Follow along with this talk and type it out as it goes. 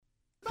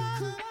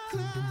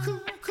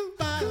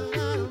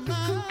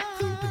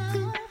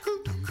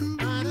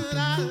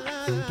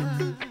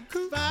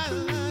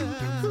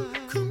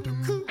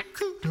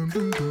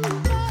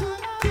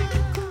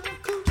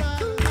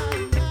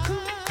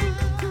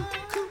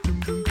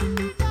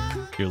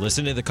You're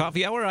listening to the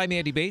Coffee Hour. I'm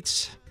Andy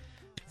Bates.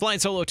 Flying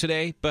solo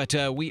today, but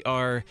we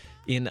are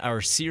in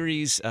our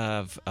series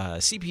of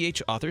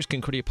CPH authors,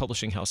 Concordia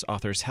Publishing House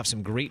authors, have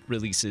some great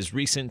releases,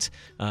 recent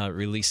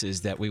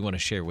releases that we want to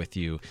share with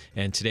you.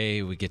 And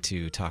today we get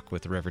to talk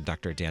with the Reverend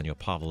Dr. Daniel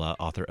Paavola,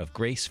 author of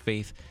Grace,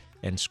 Faith,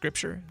 and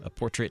Scripture, a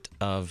portrait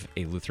of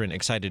a Lutheran.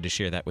 Excited to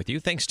share that with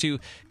you. Thanks to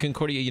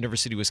Concordia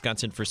University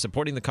Wisconsin for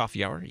supporting the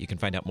Coffee Hour. You can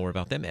find out more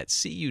about them at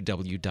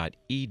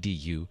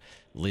cuw.edu.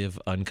 Live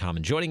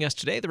Uncommon. Joining us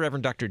today, the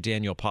Reverend Dr.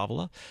 Daniel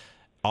Paavola,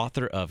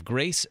 author of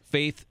Grace,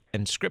 Faith,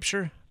 and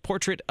Scripture,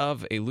 portrait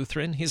of a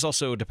Lutheran. He's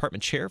also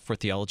Department Chair for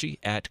Theology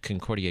at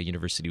Concordia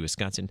University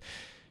Wisconsin.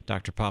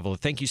 Dr. Paavola,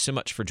 thank you so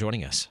much for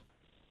joining us.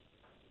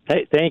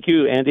 Hey, thank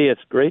you, Andy.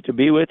 It's great to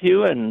be with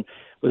you and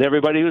with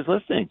everybody who's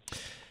listening.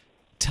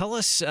 Tell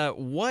us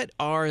what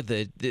are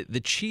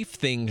the chief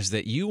things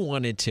that you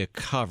wanted to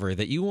cover,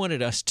 that you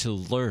wanted us to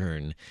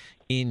learn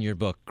in your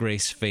book,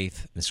 Grace,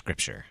 Faith, and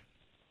Scripture?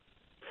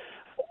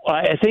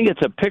 I think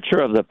it's a picture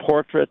of the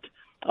portrait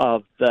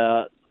of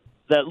that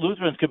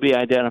Lutherans could be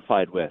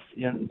identified with.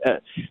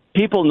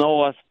 People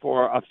know us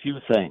for a few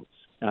things.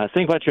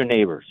 Think about your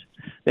neighbors.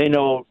 They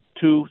know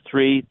 2,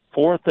 3,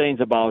 4 things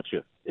about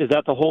you. Is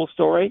that the whole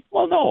story?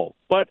 Well, no,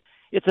 but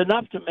it's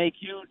enough to make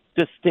you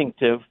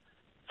distinctive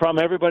from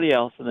everybody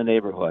else in the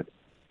neighborhood.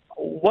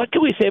 What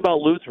can we say about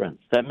Lutherans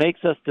that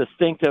makes us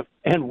distinctive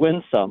and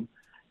winsome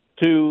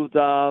to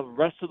the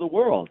rest of the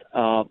world?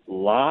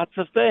 Lots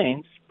of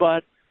things,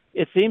 but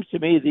it seems to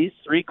me these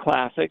 3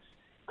 classics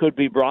could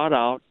be brought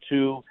out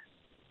to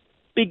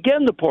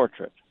begin the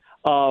portrait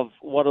of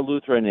what a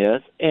Lutheran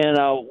is in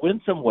a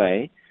winsome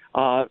way.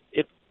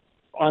 It,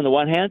 on the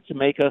one hand, to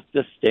make us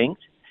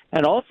distinct,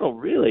 and also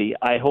really,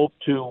 I hope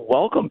to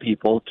welcome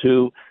people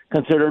to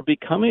consider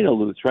becoming a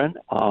Lutheran.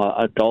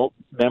 Adult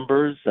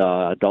members,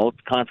 adult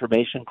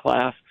confirmation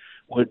class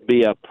would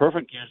be a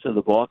perfect use of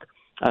the book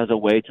as a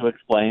way to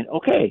explain,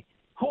 okay,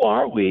 who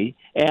are we?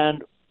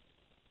 And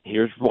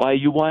here's why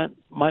you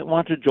might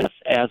want to join us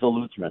as a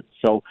Lutheran.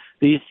 So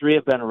these 3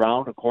 have been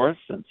around, of course,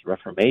 since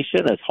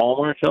Reformation as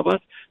hallmarks of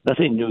us.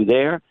 Nothing new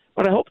there.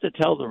 But I hope to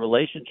tell the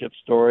relationship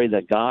story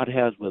that God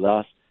has with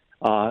us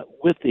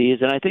with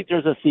these. And I think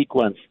there's a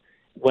sequence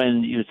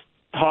when you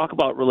talk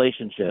about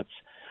relationships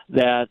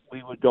that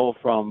we would go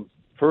from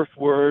first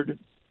word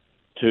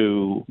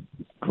to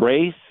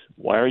grace,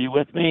 why are you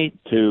with me,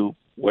 to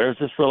where's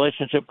this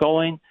relationship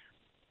going?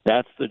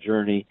 That's the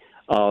journey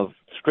of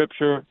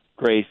Scripture,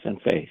 grace,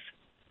 and faith.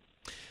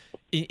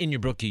 In your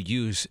book, you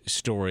use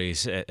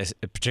stories,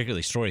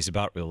 particularly stories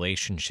about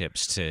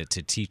relationships, to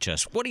teach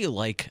us. What do you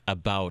like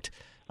about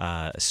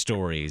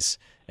stories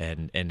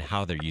and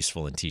how they're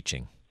useful in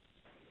teaching?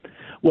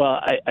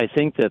 Well, I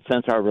think that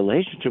since our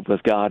relationship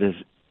with God is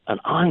an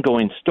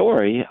ongoing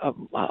story,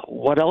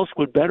 what else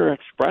would better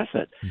express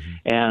it? Mm-hmm.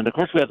 And, of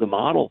course, we have the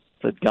model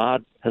that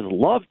God has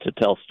loved to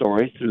tell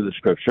stories through the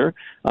Scripture.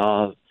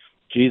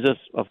 Jesus,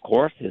 of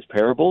course, his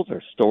parables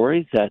are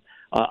stories that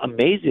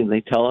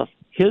amazingly tell us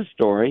his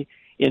story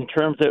in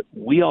terms that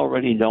we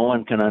already know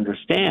and can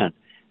understand.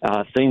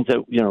 Things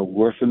that,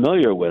 we're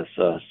familiar with,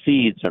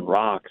 seeds and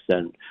rocks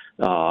and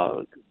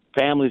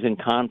families in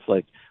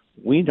conflict.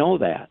 We know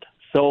that.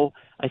 So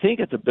I think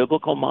it's a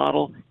biblical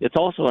model. It's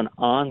also an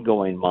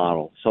ongoing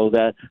model, so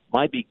that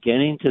my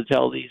beginning to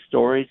tell these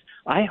stories,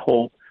 I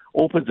hope,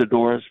 opens the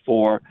doors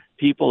for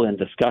people in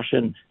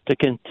discussion to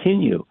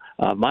continue.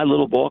 My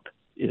little book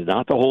is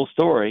not the whole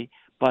story,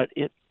 but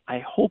it,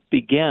 I hope,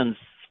 begins,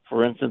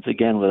 for instance,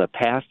 again, with a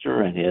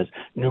pastor and his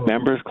new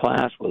members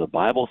class, with a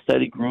Bible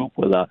study group,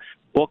 with a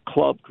book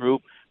club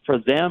group, for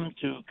them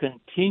to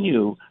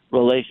continue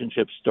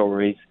relationship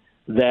stories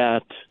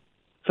that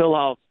fill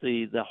out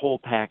the whole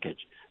package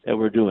that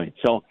we're doing.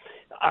 So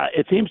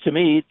it seems to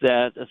me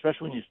that,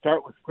 especially when you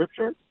start with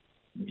Scripture,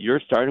 you're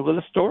starting with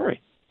a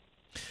story.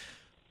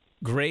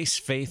 Grace,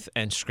 Faith,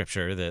 and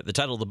Scripture, the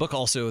title of the book,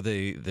 also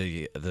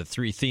the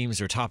 3 themes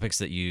or topics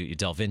that you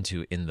delve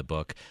into in the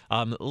book.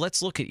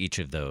 Let's look at each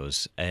of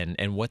those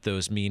and what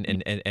those mean.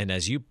 And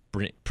as you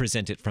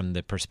present it from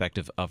the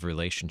perspective of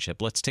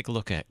relationship, let's take a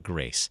look at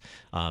grace.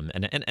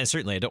 And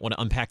certainly I don't want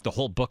to unpack the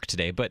whole book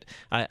today, but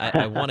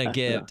I want to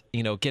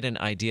get an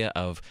idea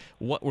of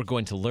what we're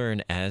going to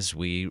learn as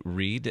we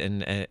read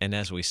and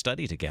as we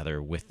study together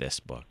with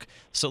this book.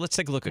 So let's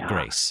take a look at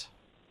grace.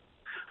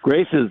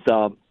 Grace is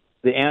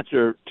the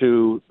answer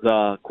to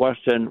the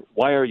question,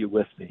 why are you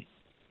with me?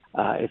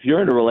 If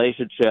you're in a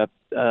relationship,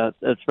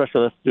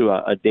 especially let's do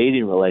a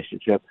dating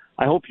relationship,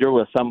 I hope you're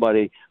with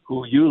somebody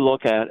who you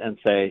look at and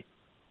say,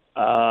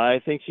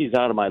 I think she's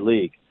out of my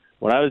league.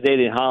 When I was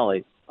dating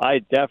Holly, I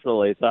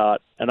definitely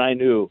thought, and I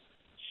knew,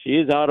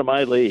 she's out of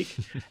my league.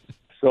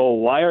 So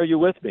why are you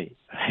with me?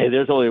 Hey,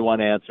 there's only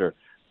one answer,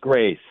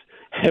 grace.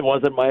 It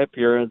wasn't my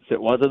appearance. It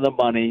wasn't the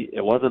money.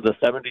 It wasn't the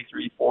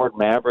 73 Ford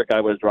Maverick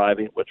I was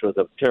driving, which was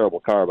a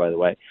terrible car, by the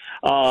way.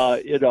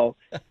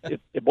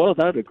 It boils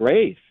down to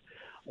grace.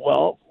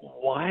 Well,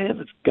 why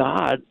has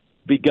God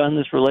begun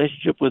this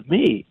relationship with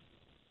me?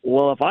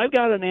 Well, if I've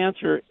got an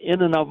answer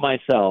in and of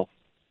myself,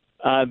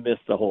 I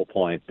missed the whole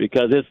point,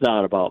 because it's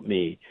not about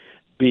me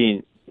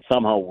being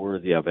somehow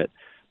worthy of it.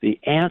 The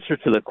answer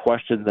to the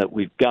question that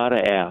we've got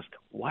to ask,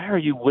 why are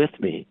you with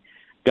me,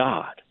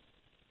 God?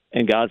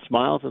 And God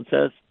smiles and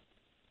says,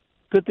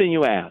 good thing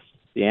you asked.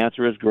 The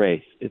answer is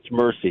grace. It's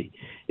mercy.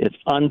 It's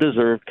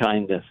undeserved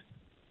kindness.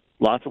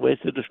 Lots of ways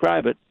to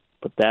describe it,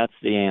 but that's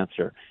the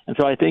answer. And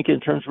so I think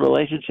in terms of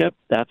relationship,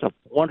 that's a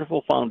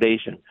wonderful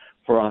foundation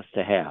for us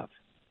to have.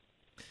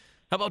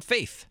 How about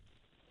faith?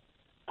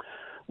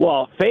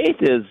 Well, faith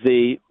is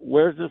the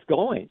where's this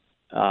going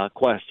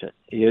question.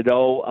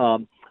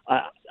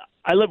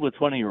 I live with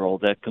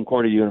 20-year-olds at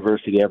Concordia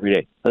University every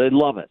day. They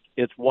love it.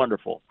 It's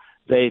wonderful.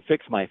 They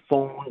fix my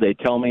phone. They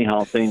tell me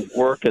how things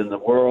work in the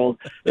world.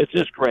 It's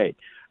just great.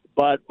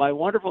 But my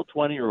wonderful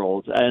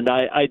 20-year-olds, and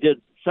I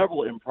did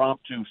several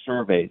impromptu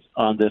surveys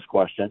on this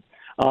question,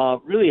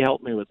 really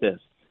helped me with this.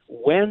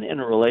 When in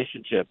a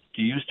relationship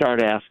do you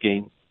start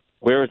asking,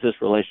 where is this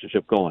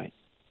relationship going?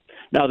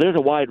 Now, there's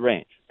a wide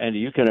range, and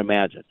you can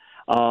imagine.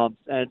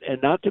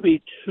 And not to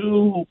be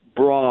too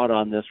broad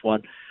on this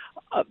one,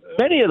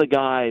 many of the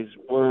guys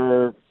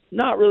were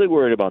not really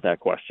worried about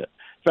that question.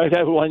 In fact, I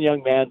had one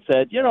young man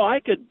said, I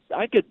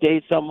could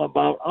date someone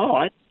about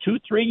 2-3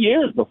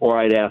 years before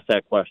I'd ask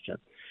that question.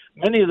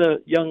 Many of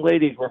the young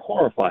ladies were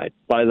horrified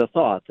by the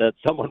thought that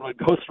someone would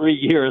go 3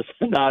 years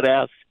and not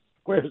ask,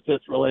 where's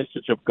this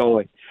relationship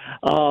going?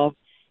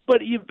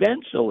 But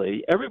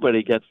eventually,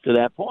 everybody gets to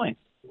that point.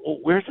 Well,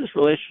 where's this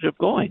relationship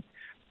going?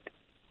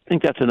 I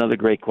think that's another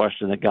great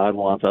question that God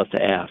wants us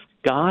to ask.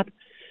 God,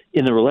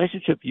 in the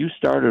relationship you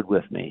started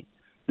with me,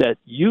 that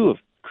you have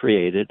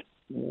created,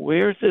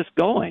 where's this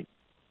going?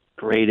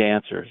 Great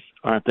answers,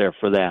 aren't there,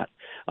 for that?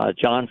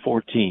 John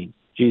 14,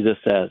 Jesus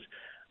says,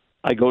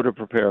 I go to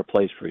prepare a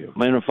place for you.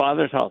 In my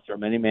Father's house there are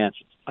many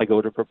mansions. I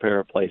go to prepare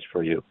a place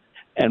for you.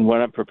 And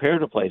when I've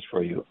prepared a place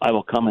for you, I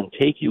will come and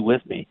take you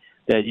with me,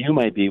 that you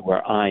may be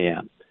where I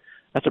am.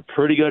 That's a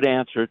pretty good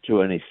answer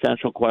to an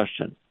essential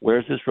question.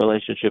 Where's this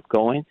relationship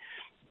going?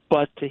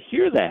 But to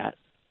hear that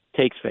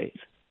takes faith,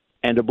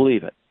 and to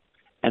believe it,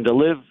 and to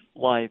live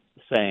life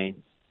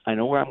saying, I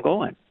know where I'm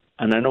going,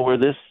 and I know where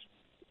this,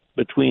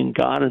 between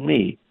God and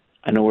me,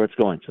 I know where it's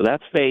going. So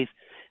that's faith.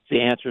 It's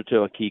the answer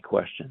to a key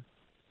question.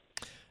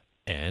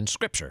 And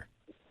Scripture.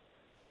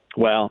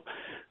 Well,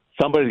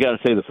 somebody's got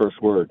to say the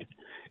first word.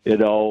 In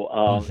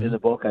the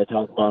book I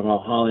talk about how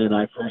Holly and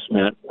I first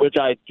met, which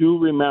I do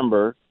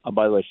remember.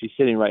 By the way, she's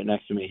sitting right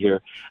next to me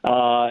here.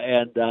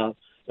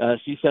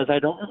 She says, I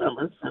don't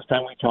remember the first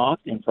time we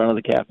talked in front of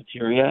the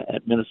cafeteria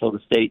at Minnesota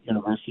State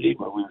University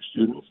where we were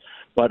students.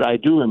 But I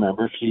do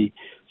remember. She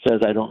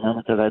says, I don't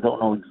remember because I don't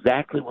know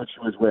exactly what she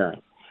was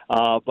wearing.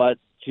 But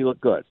she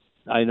looked good.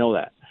 I know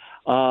that.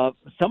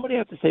 Somebody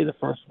had to say the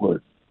first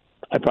word.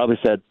 I probably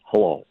said,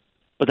 hello.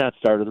 But that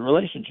started the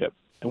relationship.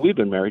 And we've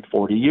been married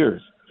 40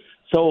 years.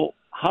 So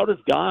how does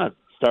God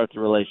start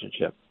the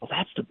relationship? Well,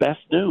 that's the best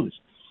news.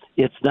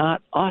 It's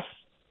not us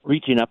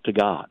reaching up to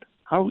God.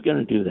 How are we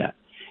going to do that?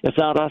 It's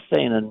not us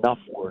saying enough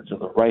words or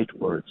the right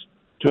words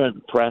to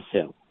impress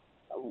him.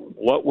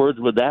 What words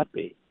would that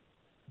be?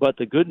 But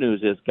the good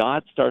news is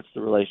God starts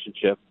the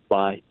relationship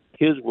by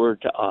his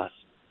word to us.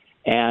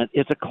 And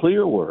it's a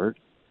clear word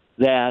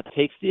that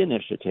takes the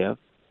initiative,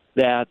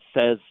 that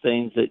says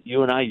things that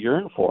you and I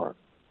yearn for.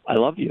 I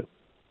love you.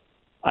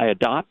 I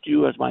adopt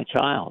you as my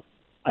child.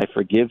 I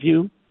forgive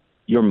you.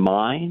 You're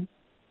mine.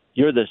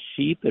 You're the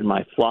sheep in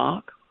my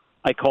flock.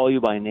 I call you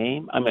by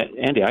name. I mean,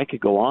 Andy, I could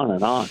go on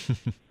and on.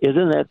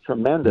 Isn't that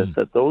tremendous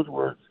that those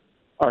words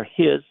are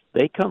his?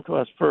 They come to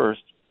us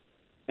first.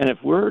 And if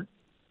we're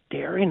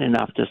daring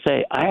enough to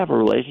say, I have a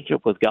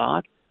relationship with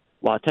God,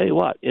 well, I'll tell you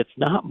what, it's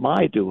not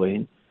my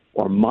doing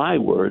or my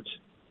words.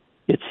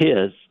 It's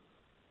his.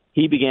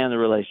 He began the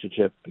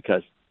relationship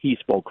because he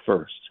spoke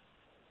first.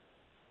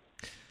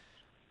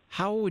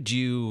 How would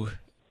you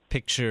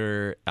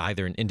picture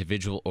either an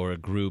individual or a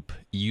group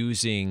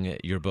using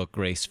your book,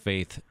 Grace,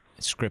 Faith,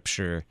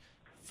 Scripture,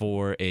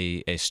 for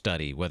a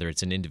study, whether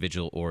it's an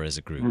individual or as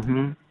a group?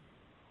 Mm-hmm.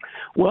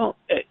 Well,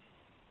 at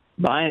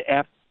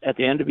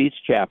the end of each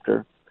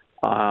chapter,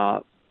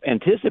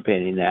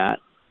 anticipating that,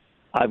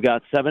 I've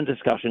got 7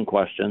 discussion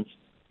questions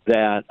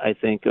that I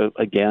think,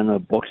 again, a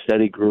book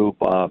study group,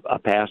 a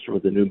pastor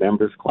with a new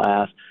members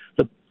class,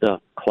 the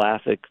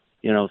classic,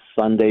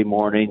 Sunday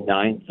morning,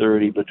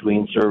 9:30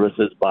 between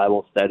services,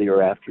 Bible study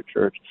or after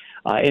church.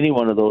 Any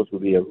one of those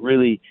would be a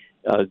really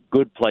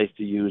good place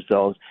to use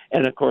those.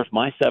 And, of course,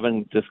 my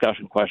 7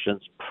 discussion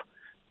questions,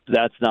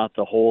 that's not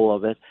the whole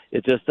of it.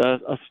 It's just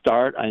a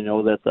start. I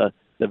know that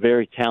the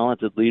very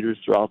talented leaders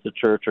throughout the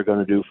church are going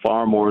to do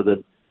far more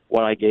than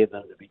what I gave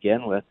them to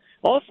begin with.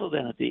 Also,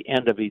 then, at the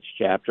end of each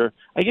chapter,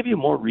 I give you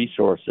more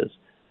resources.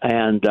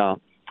 And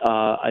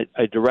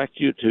I direct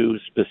you to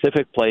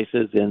specific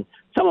places in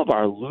some of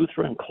our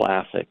Lutheran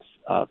classics,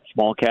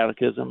 Small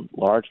Catechism,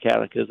 Large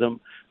Catechism,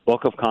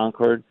 Book of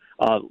Concord,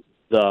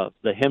 the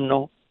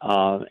hymnal,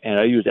 and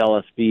I used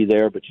LSB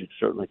there, but you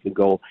certainly could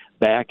go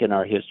back in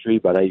our history,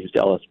 but I used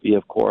LSB,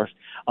 of course.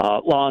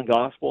 Law and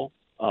Gospel,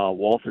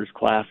 Walther's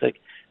Classic.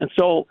 And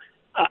so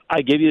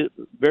I give you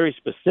very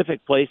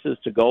specific places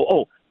to go.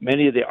 Oh,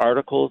 many of the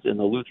articles in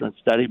the Lutheran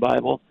Study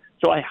Bible.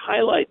 So I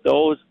highlight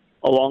those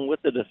along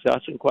with the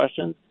discussion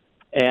questions.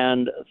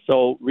 And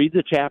so read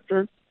the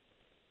chapter.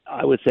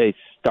 I would say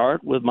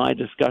start with my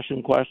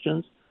discussion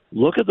questions.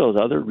 Look at those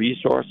other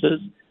resources.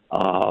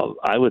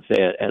 I would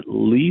say at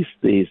least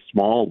the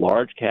Small,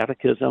 Large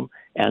Catechism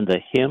and the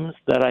hymns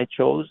that I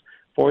chose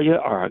for you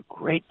are a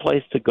great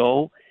place to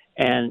go,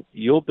 and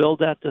you'll build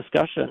that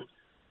discussion.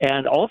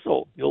 And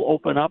also, you'll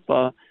open up,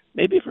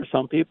 maybe for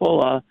some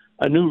people,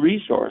 a new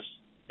resource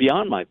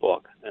beyond my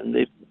book. And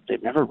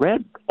they've never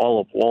read all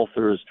of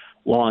Walther's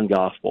Law and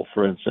Gospel,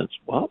 for instance.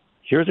 Well,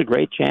 here's a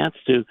great chance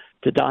to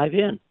dive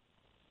in.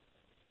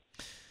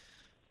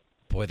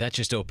 Boy, that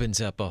just opens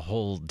up a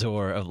whole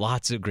door of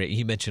lots of great.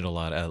 You mentioned a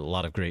lot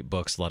of great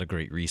books, a lot of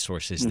great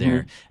resources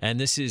there, and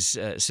this is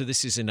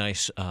this is a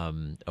nice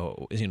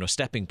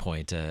stepping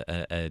point,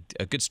 a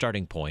good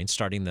starting point,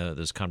 starting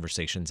those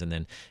conversations, and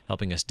then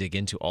helping us dig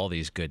into all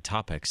these good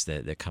topics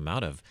that come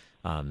out of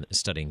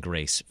studying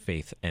grace,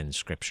 faith, and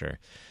Scripture.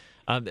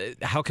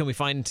 How can we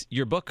find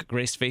your book,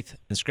 Grace, Faith,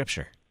 and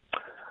Scripture?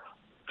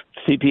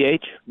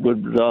 CPH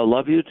would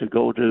love you to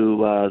go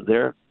to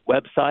their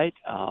website.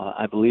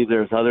 I believe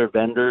there's other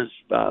vendors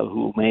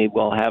who may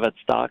well have it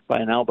stocked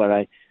by now, but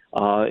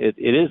it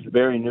is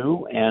very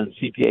new, and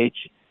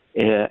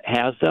CPH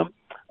has them.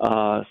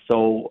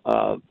 So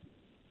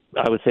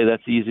I would say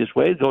that's the easiest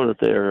way. Go to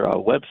their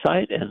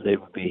website, and they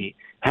would be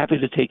happy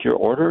to take your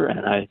order.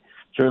 And I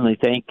certainly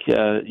thank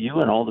you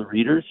and all the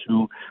readers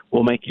who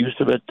will make use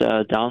of it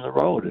down the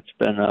road. It's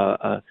been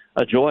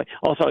a joy.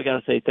 Also, I got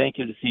to say thank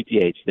you to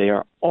CPH. They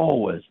are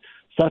always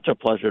such a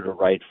pleasure to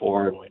write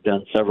for, and we've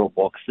done several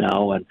books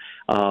now, and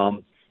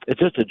it's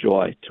just a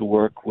joy to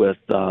work with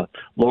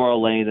Laura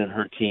Lane and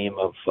her team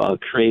of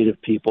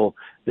creative people.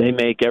 They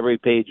make every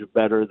page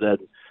better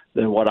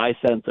than what I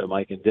sent them,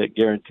 I can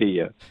guarantee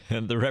you.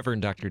 And the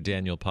Reverend Dr.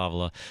 Daniel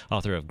Paavola,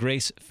 author of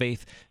Grace,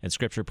 Faith, and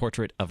Scripture,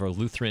 Portrait of a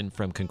Lutheran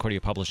from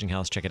Concordia Publishing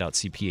House. Check it out,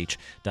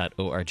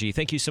 cph.org.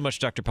 Thank you so much,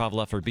 Dr.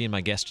 Paavola, for being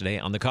my guest today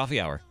on the Coffee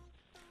Hour.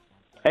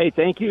 Hey,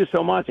 thank you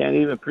so much,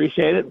 Andy.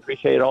 Appreciate it.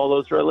 Appreciate all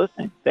those who are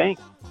listening.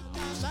 Thanks.